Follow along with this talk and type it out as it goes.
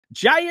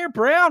Ji'Ayir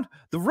Brown,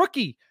 the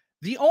rookie,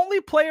 the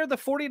only player the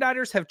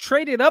 49ers have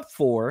traded up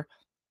for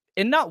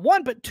in not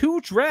one but two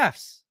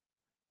drafts.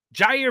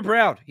 Ji'Ayir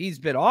Brown, he's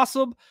been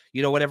awesome.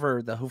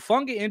 Whenever the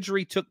Hufanga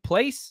injury took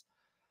place,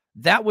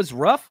 that was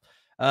rough.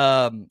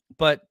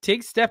 But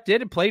Tig stepped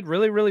in and played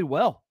really, really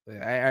well.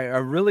 I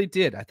really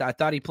did. I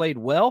thought he played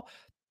well.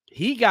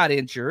 He got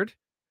injured,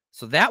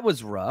 so that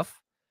was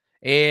rough.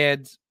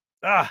 And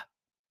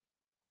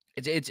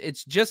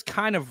it's just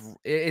kind of,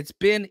 it's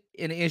been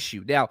an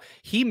issue. Now,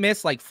 he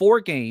missed like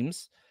 4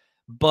 games,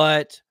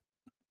 but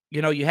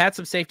you had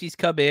some safeties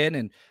come in,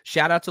 and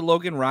shout out to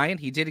Logan Ryan.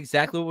 He did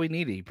exactly what we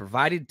needed. He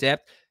provided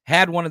depth,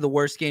 had one of the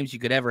worst games you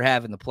could ever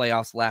have in the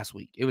playoffs last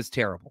week. It was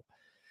terrible.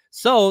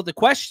 So the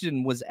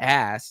question was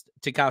asked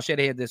to Kyle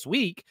Shanahan this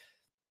week,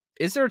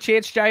 is there a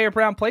chance Ji'Ayir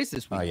Brown plays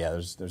this week? Yeah,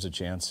 there's a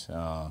chance.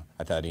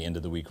 I thought he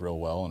ended the week real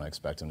well, and I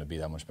expect him to be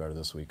that much better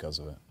this week because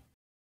of it.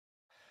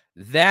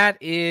 That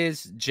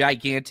is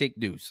gigantic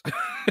news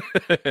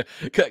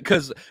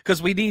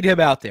because we need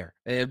him out there.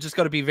 I'm just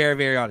going to be very,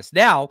 very honest.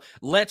 Now,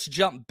 let's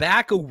jump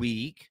back a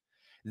week.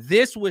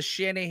 This was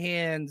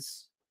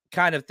Shanahan's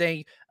kind of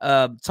thing,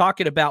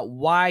 talking about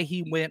why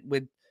he went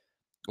with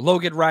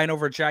Logan Ryan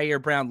over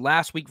Ji'Ayir Brown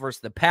last week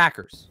versus the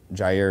Packers.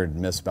 Ji'Ayir had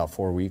missed about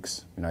 4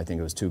 weeks. I think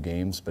it was 2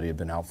 games, but he had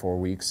been out 4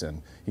 weeks,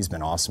 and he's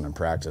been awesome in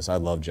practice. I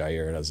love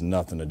Ji'Ayir. It has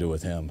nothing to do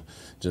with him.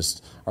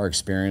 Just our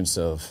experience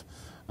of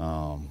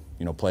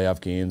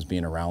playoff games,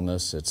 being around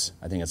this.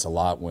 I think it's a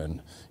lot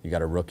when you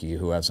got a rookie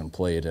who hasn't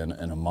played in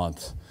a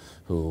month,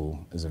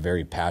 who is a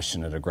very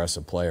passionate,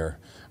 aggressive player.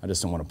 I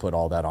just don't want to put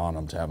all that on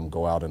him to have him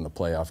go out in the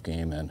playoff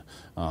game, and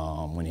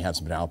when he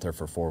hasn't been out there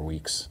for 4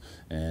 weeks,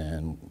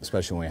 and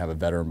especially when we have a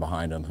veteran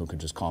behind him who could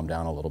just calm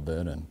down a little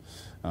bit. And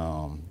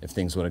if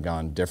things would have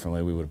gone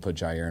differently, we would have put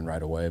Ji'Ayir in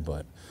right away,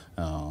 but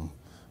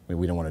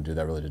we don't want to do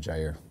that really to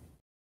Ji'Ayir.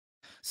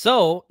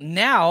 So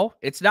now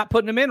it's not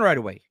putting him in right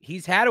away.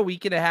 He's had a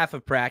week and a half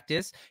of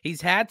practice.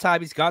 He's had time.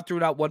 He's got through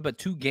not 1 but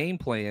 2 game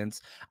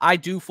plans. I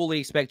do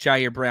fully expect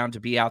Ji'Ayir Brown to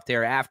be out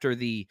there after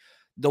the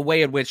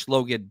way in which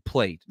Logan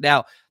played.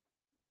 Now,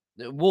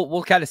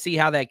 we'll kind of see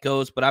how that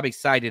goes, but I'm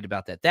excited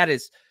about that. That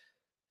is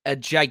a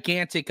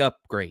gigantic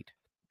upgrade.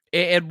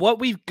 And what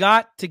we've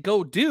got to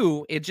go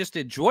do and just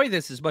enjoy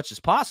this as much as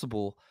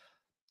possible.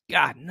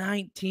 God,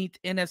 19th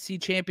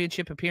NFC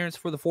Championship appearance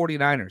for the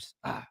 49ers.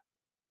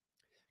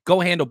 Go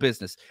handle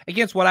business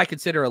against what I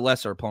consider a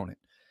lesser opponent.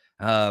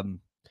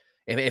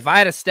 If I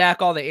had to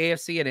stack all the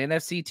AFC and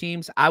NFC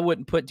teams, I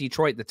wouldn't put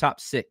Detroit in the top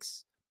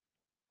 6.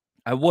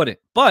 I wouldn't.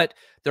 But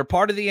they're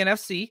part of the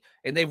NFC,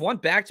 and they've won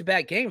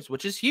back-to-back games,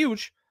 which is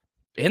huge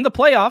in the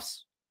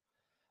playoffs.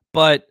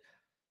 But,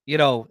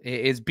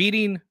 is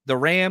beating the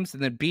Rams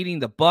and then beating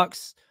the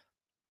Bucks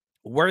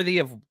worthy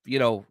of,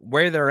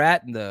 where they're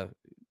at and the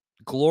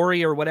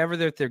glory or whatever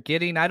that they're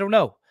getting? I don't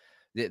know.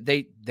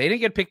 They didn't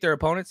get to pick their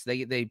opponents.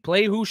 They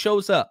play who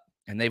shows up,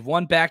 and they've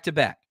won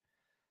back-to-back.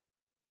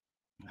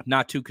 I'm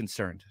not too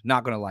concerned.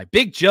 Not going to lie.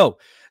 Big Joe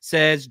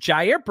says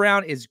Ji'Ayir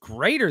Brown is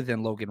greater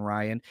than Logan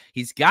Ryan.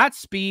 He's got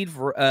speed,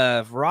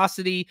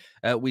 velocity.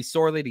 We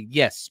sorely need.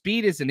 Yes,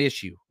 speed is an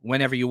issue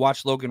whenever you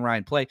watch Logan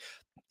Ryan play.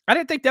 I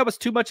didn't think that was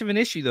too much of an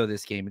issue, though,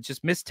 this game. It's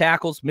just missed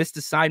tackles, missed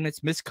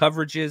assignments, missed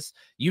coverages.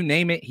 You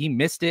name it, he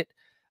missed it.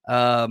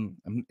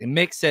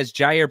 Mick says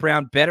Ji'Ayir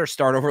Brown better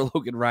start over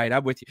Logan Ryan.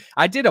 I'm with you.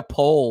 I did a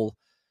poll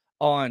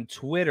on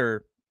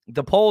Twitter.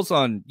 The polls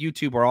on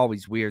YouTube are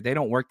always weird. They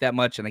don't work that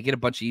much, and I get a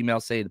bunch of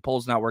emails saying the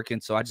poll's not working,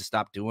 so I just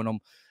stopped doing them.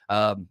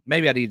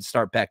 Maybe I need to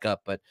start back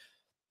up, but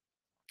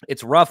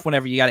it's rough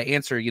whenever you got to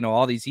answer,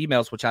 all these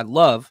emails, which I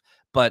love,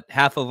 but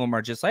half of them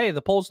are just, hey,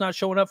 the poll's not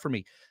showing up for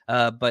me.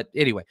 But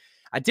anyway,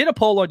 I did a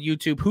poll on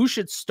YouTube. Who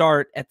should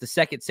start at the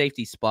second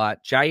safety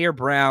spot, Ji'Ayir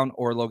Brown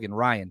or Logan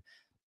Ryan?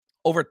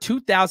 Over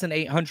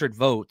 2,800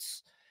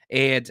 votes,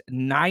 and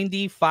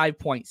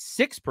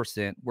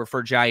 95.6% were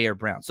for Ji'Ayir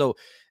Brown. So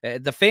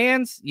the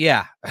fans,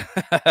 yeah,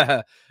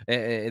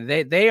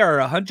 they are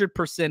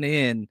 100%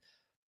 in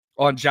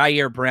on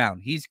Ji'Ayir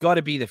Brown. He's got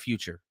to be the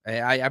future.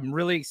 I'm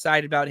really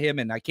excited about him,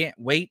 and I can't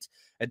wait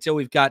until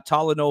we've got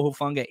Talanoa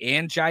Hufanga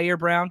and Ji'Ayir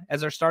Brown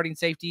as our starting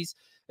safeties.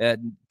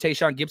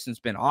 Tayshaun Gibson's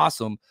been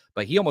awesome,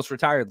 but he almost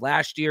retired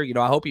last year.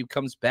 I hope he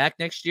comes back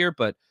next year,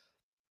 but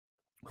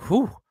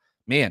whew.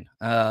 Man,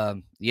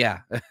 yeah.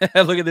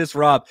 Look at this,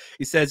 Rob.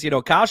 He says,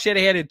 Kyle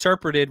Shanahan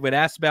interpreted when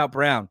asked about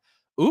Brown.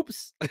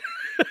 Oops.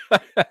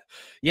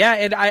 Yeah,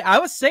 and I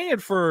was saying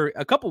for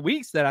a couple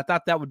weeks that I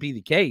thought that would be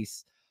the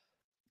case.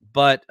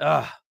 But,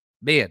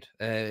 man,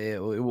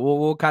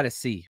 we'll kind of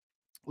see.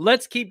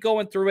 Let's keep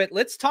going through it.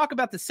 Let's talk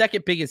about the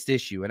second biggest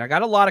issue. And I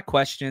got a lot of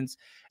questions,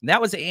 and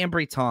that was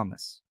Ambry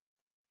Thomas.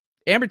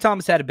 Ambry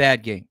Thomas had a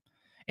bad game.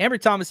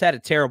 Ambry Thomas had a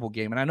terrible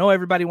game, and I know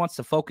everybody wants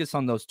to focus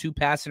on those 2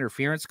 pass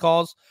interference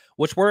calls,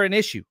 which were an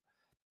issue.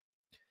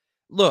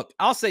 Look,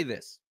 I'll say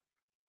this.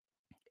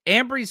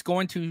 Ambry's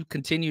going to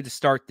continue to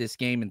start this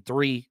game in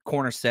 3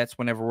 corner sets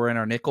whenever we're in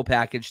our nickel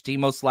package.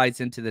 Timo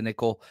slides into the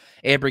nickel.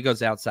 Ambry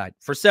goes outside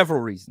for several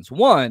reasons.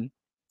 One,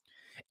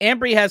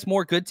 Ambry has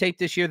more good tape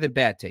this year than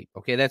bad tape.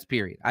 Okay, that's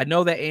period. I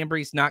know that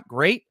Ambry's not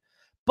great,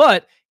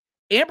 but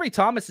Ambry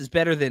Thomas is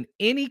better than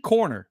any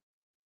corner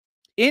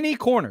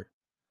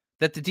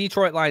that the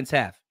Detroit Lions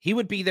have. He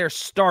would be their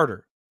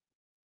starter.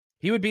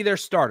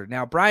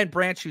 Now, Brian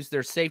Branch, who's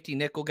their safety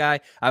nickel guy,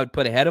 I would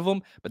put ahead of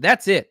him, but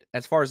that's it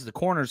as far as the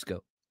corners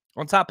go.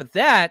 On top of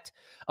that,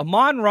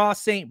 Amon-Ra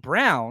St.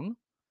 Brown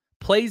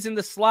plays in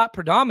the slot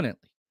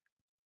predominantly.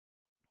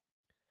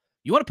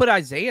 You want to put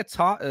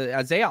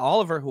Isaiah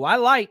Oliver, who I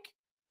like,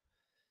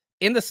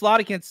 in the slot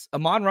against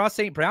Amon-Ra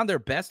St. Brown, their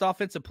best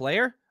offensive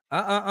player?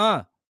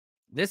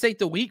 This ain't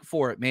the week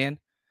for it, man.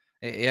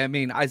 I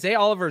mean, Isaiah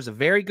Oliver is a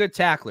very good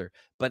tackler,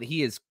 but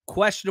he is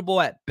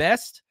questionable at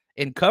best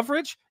in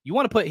coverage. You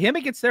want to put him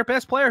against their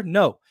best player?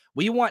 No.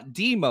 We want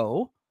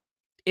Demo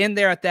in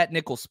there at that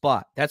nickel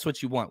spot. That's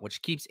what you want,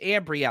 which keeps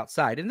Ambry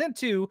outside. And then,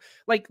 too,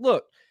 like,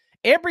 look,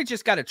 Ambry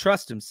just got to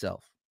trust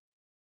himself.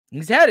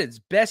 He's had his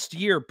best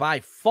year by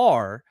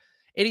far,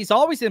 and he's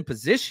always in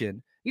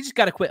position. He just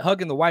got to quit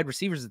hugging the wide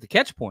receivers at the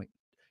catch point.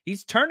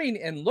 He's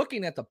turning and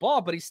looking at the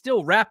ball, but he's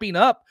still wrapping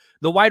up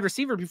the wide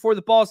receiver before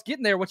the ball's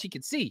getting there, which he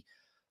can see.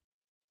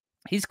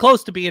 He's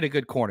close to being a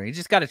good corner. He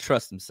just got to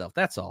trust himself.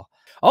 That's all.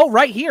 Oh,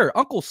 right here,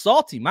 Uncle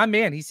Salty, my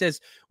man. He says,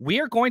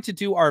 we are going to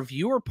do our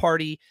viewer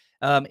party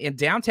in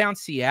downtown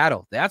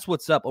Seattle. That's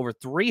what's up. Over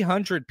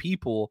 300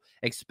 people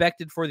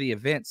expected for the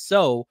event.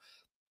 So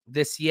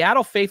the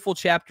Seattle Faithful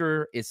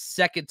chapter is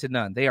second to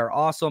none. They are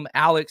awesome.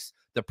 Alex,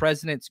 the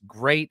president's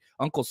great.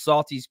 Uncle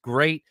Salty's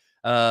great.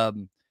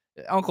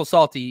 Uncle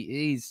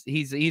Salty,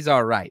 he's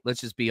all right. Let's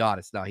just be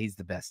honest. No, he's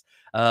the best.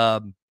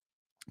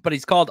 But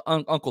he's called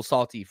Uncle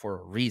Salty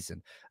for a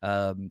reason.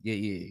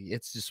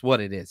 It's just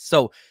what it is.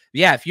 So,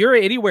 yeah, if you're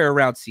anywhere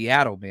around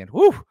Seattle, man,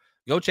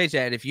 go change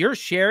that. If you're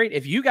sharing,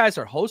 if you guys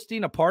are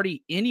hosting a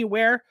party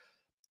anywhere,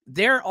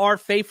 there are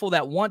faithful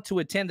that want to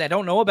attend that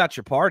don't know about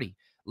your party.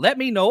 Let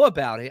me know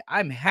about it.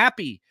 I'm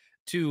happy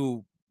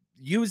to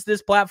use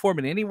this platform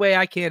in any way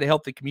I can to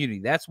help the community.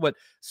 That's what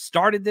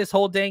started this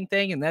whole dang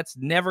thing, and that's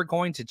never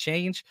going to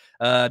change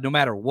no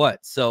matter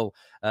what. So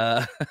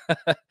this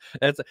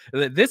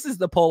is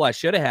the poll I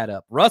should have had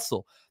up.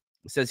 Russell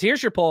says,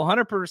 here's your poll.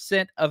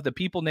 100% of the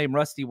people named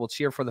Rusty will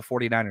cheer for the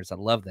 49ers. I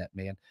love that,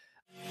 man.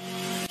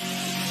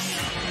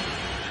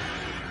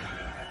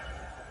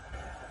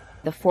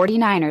 The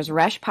 49ers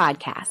Rush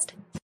Podcast.